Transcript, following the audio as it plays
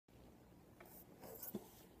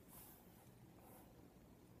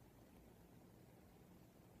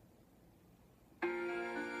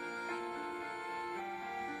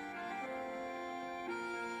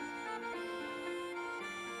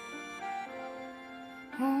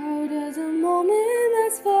does a moment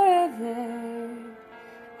last forever?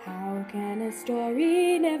 How can a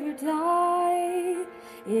story never die?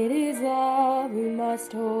 It is love we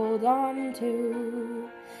must hold on to.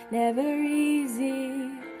 Never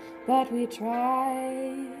easy, but we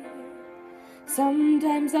try.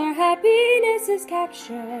 Sometimes our happiness is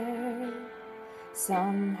captured.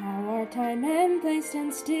 Somehow our time and place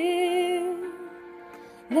stand still.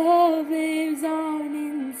 Love lives on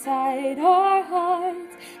inside our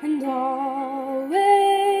hearts and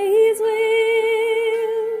always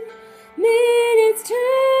will. Minutes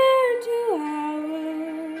turn to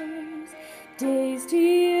hours, days to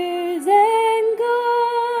years and gone.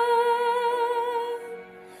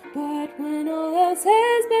 But when all else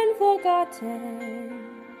has been forgotten,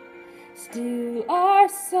 still our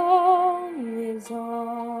song lives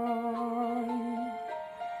on.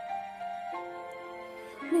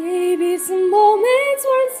 Maybe some moments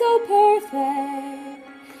weren't so perfect,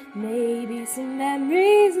 maybe some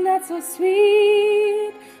memories not so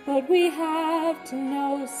sweet, but we have to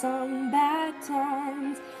know some bad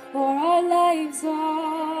times or our lives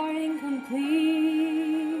are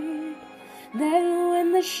incomplete. Then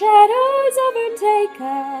when the shadows overtake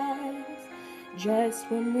us, just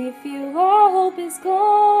when we feel our hope is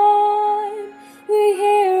gone, we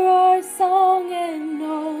hear our song and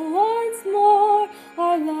know once more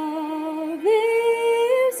our love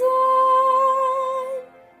lives on.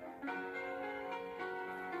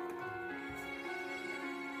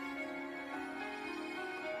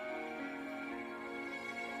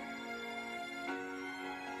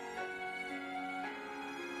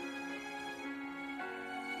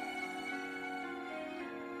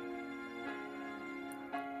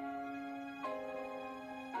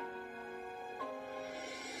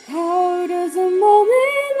 How does a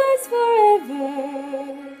moment last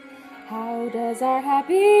forever? How does our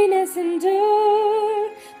happiness endure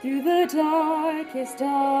through the darkest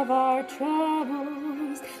of our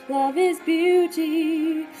troubles? Love is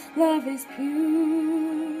beauty, love is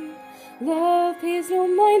pure. Love pays no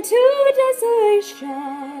mind to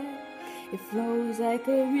desolation. It flows like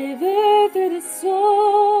a river through the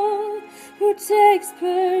soul, protects,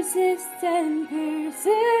 persists, and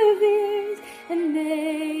perseveres, and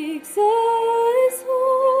makes us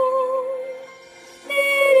whole.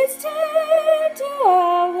 Minutes turn to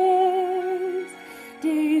hours,